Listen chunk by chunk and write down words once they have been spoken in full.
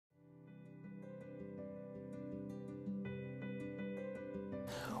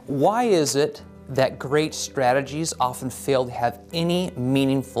Why is it that great strategies often fail to have any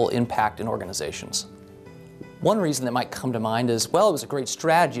meaningful impact in organizations? One reason that might come to mind is, well, it was a great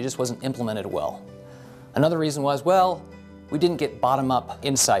strategy, it just wasn't implemented well. Another reason was, well, we didn't get bottom-up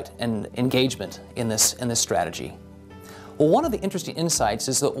insight and engagement in this strategy. Well, one of the interesting insights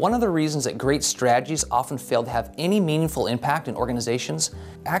is that one of the reasons that great strategies often fail to have any meaningful impact in organizations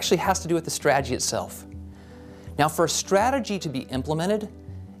actually has to do with the strategy itself. Now, for a strategy to be implemented,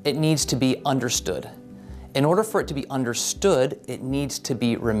 it needs to be understood. In order for it to be understood, it needs to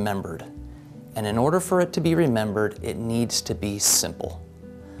be remembered. And in order for it to be remembered, it needs to be simple.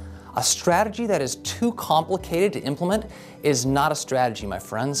 A strategy that is too complicated to implement is not a strategy, my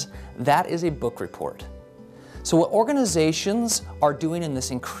friends. That is a book report. So what organizations are doing in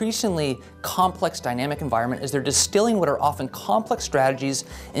this increasingly complex dynamic environment is they're distilling what are often complex strategies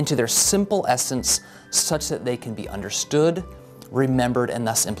into their simple essence such that they can be understood, remembered, and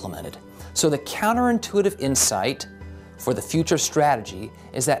thus implemented. So the counterintuitive insight for the future strategy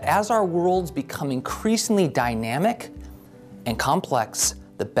is that as our worlds become increasingly dynamic and complex,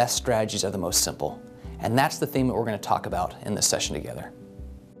 the best strategies are the most simple. And that's the theme that we're going to talk about in this session together.